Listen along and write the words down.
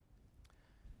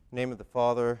In the name of the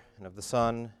Father, and of the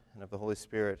Son, and of the Holy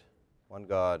Spirit, one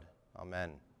God.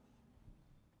 Amen.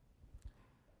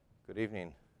 Good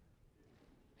evening.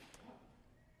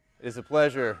 It is a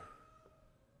pleasure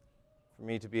for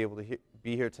me to be able to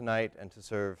be here tonight and to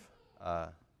serve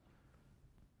Father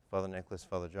Nicholas,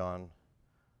 Father John,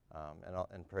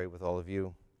 and pray with all of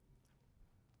you.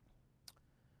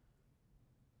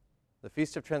 The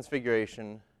Feast of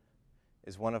Transfiguration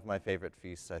is one of my favorite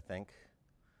feasts, I think,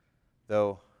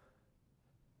 though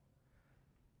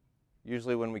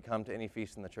usually when we come to any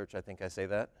feast in the church, I think I say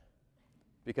that,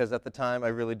 because at the time I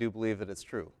really do believe that it's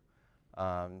true.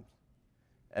 And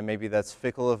maybe that's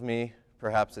fickle of me.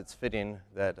 Perhaps it's fitting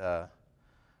that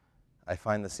I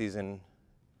find the season,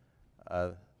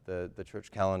 the church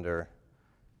calendar,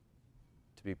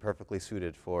 to be perfectly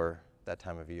suited for that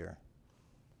time of year.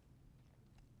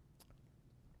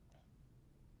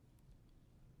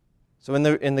 So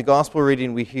in the gospel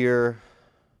reading, we hear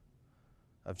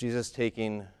of Jesus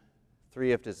taking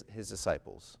three of his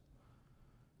disciples,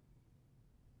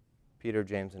 Peter,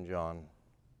 James, and John,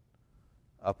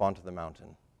 up onto the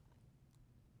mountain.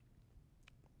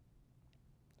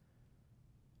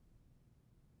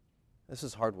 This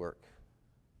is hard work.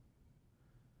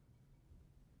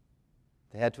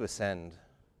 They had to ascend.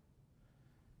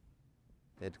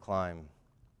 They had to climb.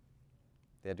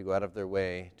 They had to go out of their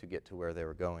way to get to where they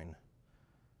were going.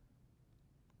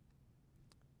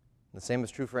 The same is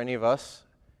true for any of us.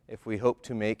 If we hope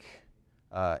to make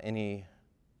any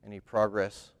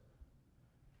progress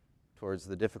towards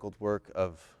the difficult work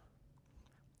of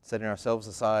setting ourselves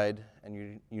aside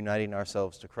and uniting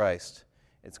ourselves to Christ,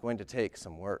 it's going to take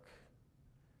some work.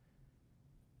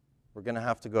 We're going to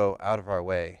have to go out of our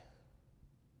way,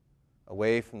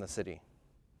 away from the city,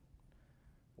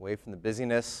 away from the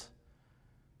busyness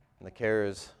and the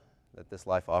cares that this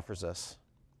life offers us.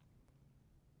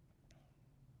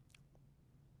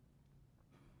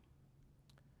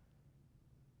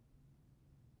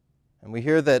 And we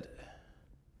hear that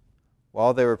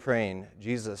while they were praying,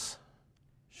 Jesus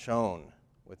shone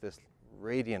with this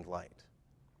radiant light.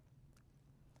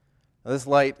 Now, this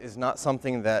light is not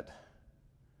something that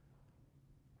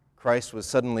Christ was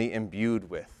suddenly imbued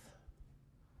with.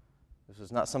 This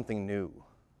was not something new.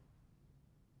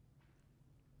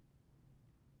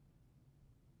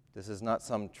 This is not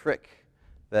some trick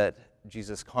that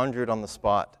Jesus conjured on the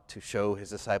spot to show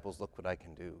his disciples, look what I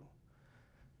can do.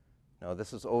 No,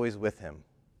 this is always with him.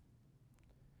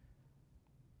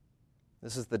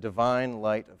 This is the divine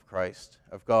light of Christ,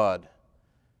 of God.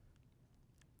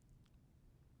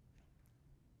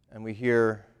 And we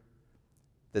hear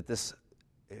that this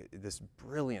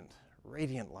brilliant,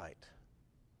 radiant light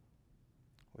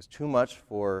was too much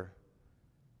for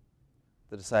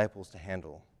the disciples to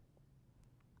handle.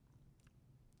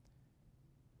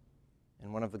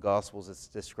 In one of the Gospels, it's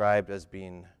described as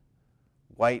being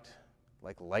white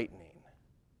like lightning.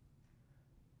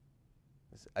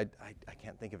 I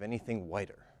can't think of anything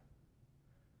whiter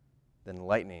than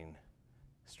lightning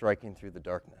striking through the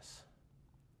darkness.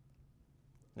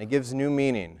 And it gives new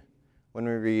meaning when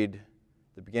we read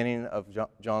the beginning of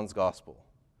John's Gospel.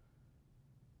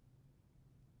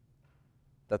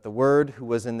 That the Word who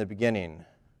was in the beginning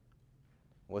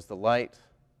was the light,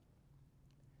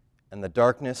 and the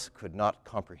darkness could not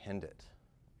comprehend it.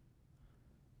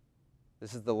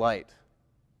 This is the light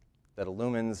that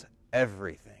illumines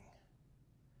everything.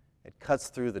 It cuts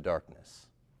through the darkness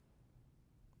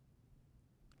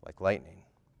like lightning.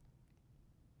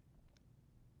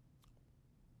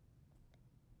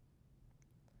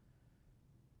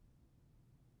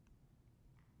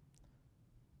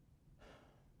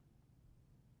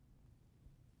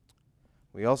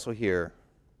 We also hear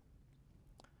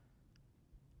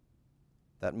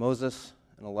that Moses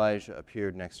and Elijah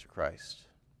appeared next to Christ.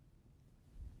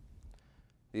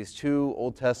 These two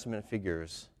Old Testament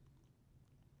figures,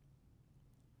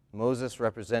 Moses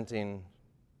representing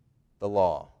the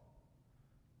law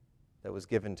that was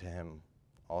given to him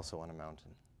also on a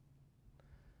mountain,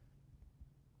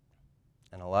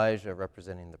 and Elijah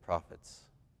representing the prophets,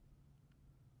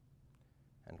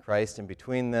 and Christ in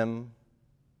between them,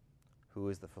 who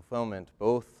is the fulfillment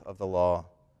both of the law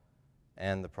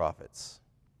and the prophets.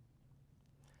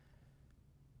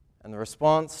 And the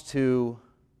response to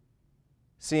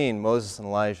seeing Moses and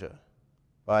Elijah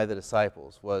by the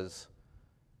disciples was,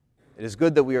 "It is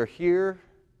good that we are here,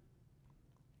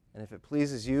 and if it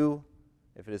pleases you,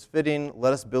 if it is fitting,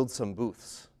 let us build some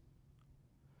booths."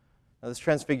 Now, this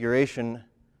transfiguration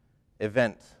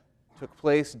event took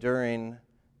place during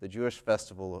the Jewish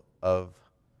festival of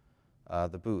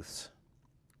the booths,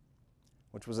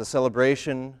 which was a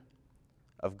celebration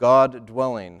of God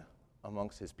dwelling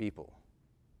amongst his people.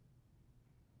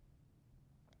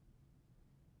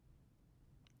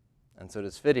 And so it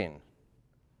is fitting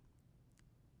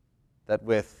that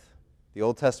with the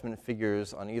Old Testament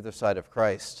figures on either side of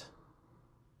Christ,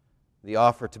 the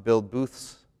offer to build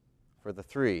booths for the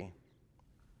three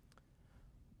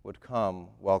would come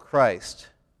while Christ,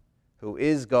 who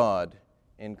is God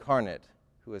incarnate,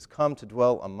 who has come to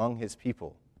dwell among his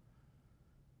people,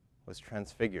 was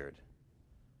transfigured.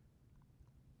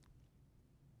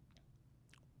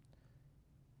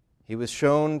 He was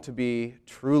shown to be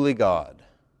truly God,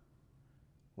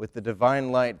 with the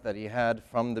divine light that he had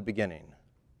from the beginning.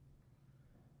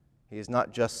 He is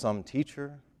not just some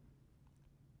teacher.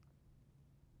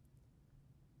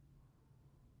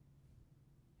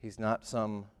 He's not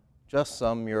just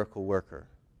some miracle worker,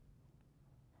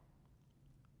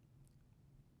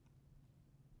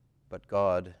 but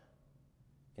God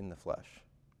in the flesh,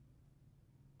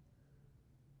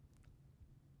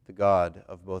 the God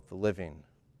of both the living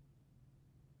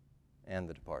and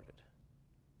the departed.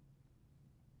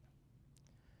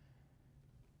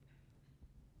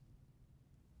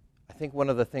 I think one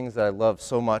of the things that I love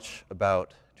so much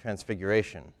about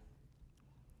Transfiguration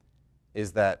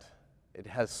is that it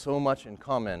has so much in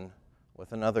common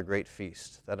with another great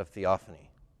feast, that of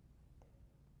Theophany.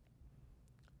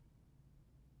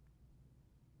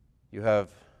 You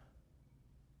have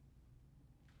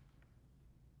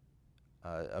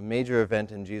a major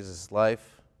event in Jesus'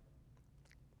 life,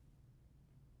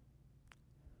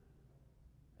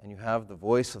 and you have the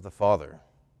voice of the Father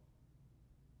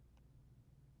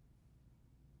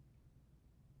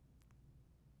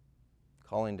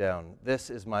calling down, "This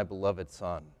is my beloved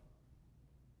Son."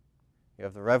 You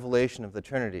have the revelation of the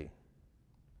Trinity,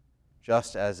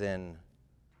 just as in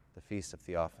the Feast of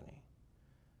Theophany.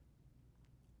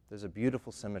 There's a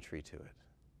beautiful symmetry to it,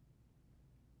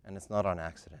 and it's not on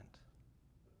accident.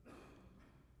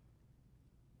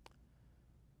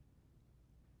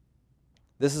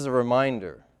 This is a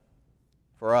reminder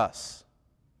for us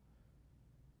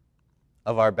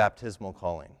of our baptismal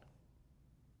calling.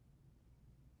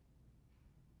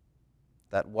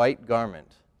 That white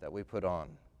garment that we put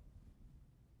on.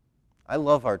 I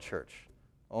love our church.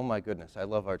 Oh my goodness, I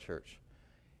love our church.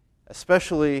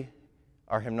 Especially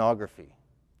our hymnography.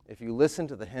 If you listen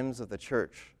to the hymns of the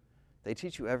church, they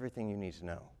teach you everything you need to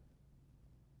know.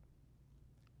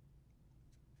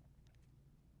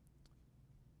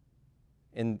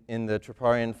 In the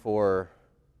Troparion for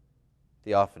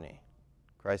Theophany,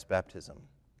 Christ's baptism,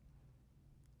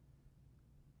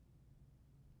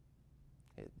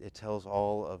 it tells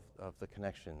all of the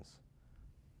connections,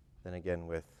 then again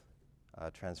with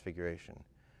Transfiguration.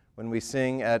 When we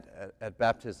sing at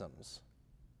baptisms,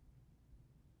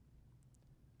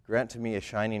 "Grant to me a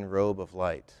shining robe of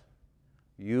light,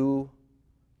 you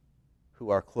who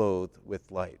are clothed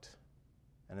with light."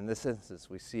 And in this instance,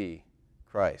 we see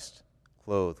Christ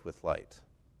clothed with light.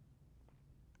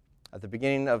 At the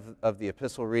beginning of the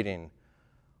epistle reading,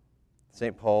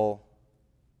 St. Paul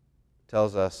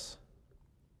tells us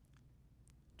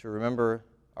to remember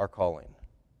our calling.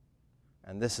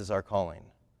 And this is our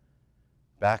calling,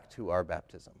 back to our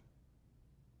baptism,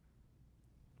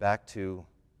 back to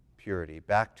purity,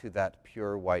 back to that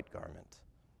pure white garment.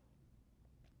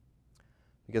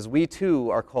 Because we too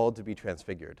are called to be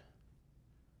transfigured,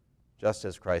 just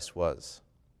as Christ was.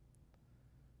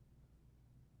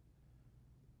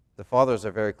 The Fathers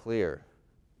are very clear.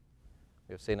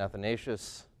 We have St.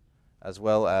 Athanasius, as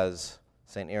well as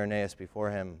St. Irenaeus before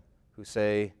him, who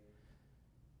say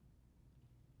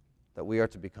that we are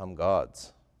to become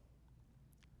gods,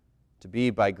 to be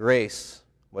by grace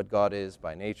what God is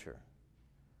by nature,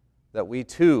 that we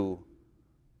too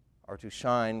are to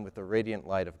shine with the radiant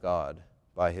light of God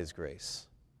by his grace.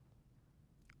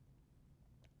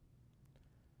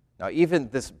 Now, even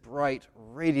this bright,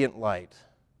 radiant light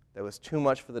that was too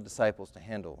much for the disciples to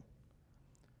handle,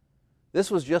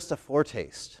 this was just a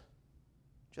foretaste,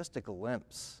 just a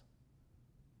glimpse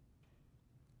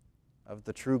of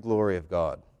the true glory of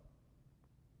God.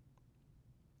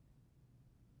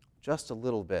 Just a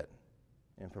little bit,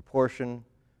 in proportion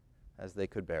as they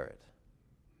could bear it,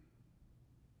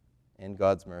 in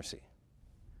God's mercy.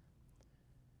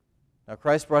 Now,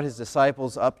 Christ brought his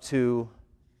disciples up to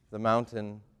the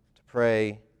mountain to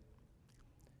pray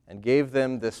and gave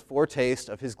them this foretaste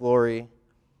of his glory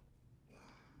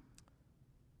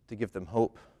to give them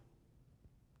hope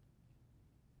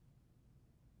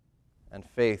and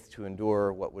faith to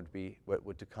endure what would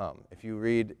to come. If you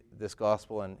read this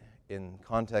gospel and in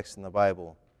context in the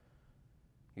Bible,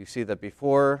 you see that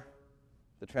before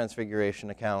the Transfiguration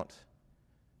account,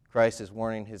 Christ is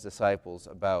warning his disciples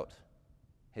about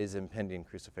his impending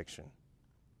crucifixion.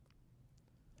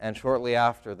 And shortly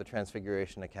after the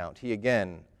Transfiguration account, he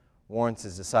again warns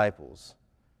his disciples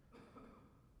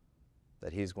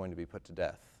that he's going to be put to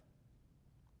death.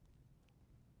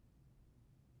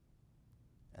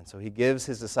 And so he gives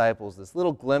his disciples this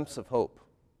little glimpse of hope,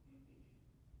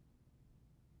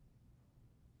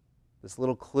 this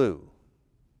little clue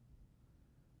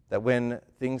that when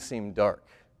things seem dark,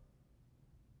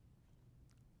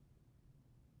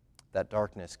 that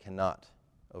darkness cannot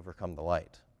overcome the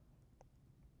light.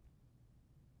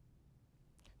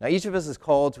 Now, each of us is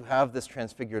called to have this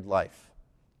transfigured life,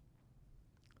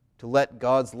 to let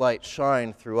God's light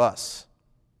shine through us,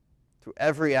 through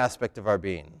every aspect of our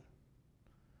being.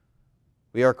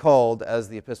 We are called, as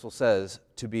the epistle says,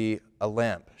 to be a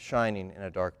lamp shining in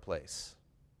a dark place.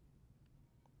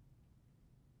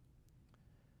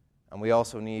 And we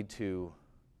also need to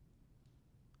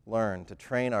learn to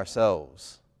train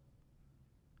ourselves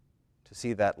to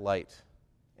see that light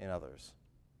in others.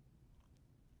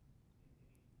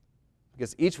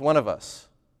 Because each one of us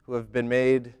who have been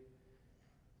made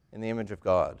in the image of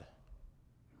God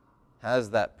has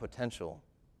that potential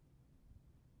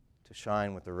to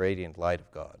shine with the radiant light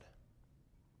of God.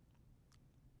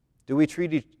 Do we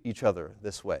treat each other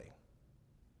this way?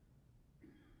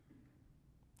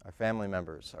 Our family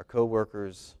members, our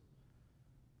co-workers,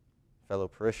 fellow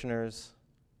parishioners,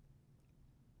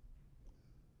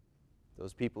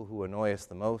 those people who annoy us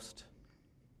the most?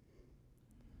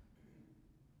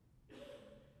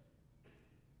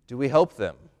 Do we help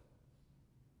them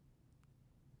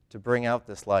to bring out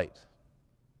this light,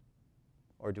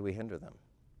 or do we hinder them?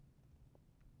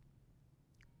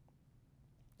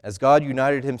 As God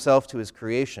united himself to his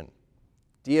creation,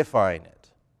 deifying it,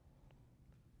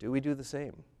 do we do the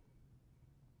same?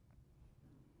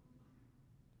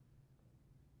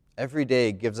 Every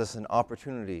day gives us an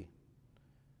opportunity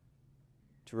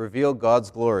to reveal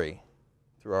God's glory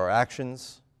through our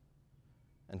actions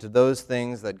and to those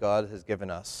things that God has given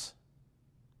us.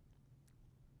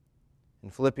 In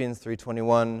Philippians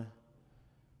 3:21,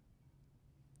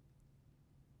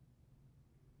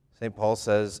 St. Paul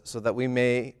says, so that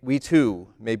we too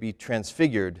may be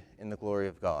transfigured in the glory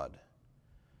of God.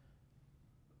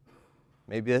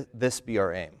 May this be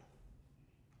our aim.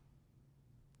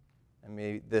 And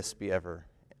may this be ever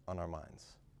on our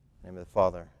minds. In the name of the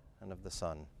Father, and of the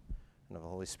Son, and of the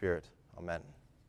Holy Spirit. Amen.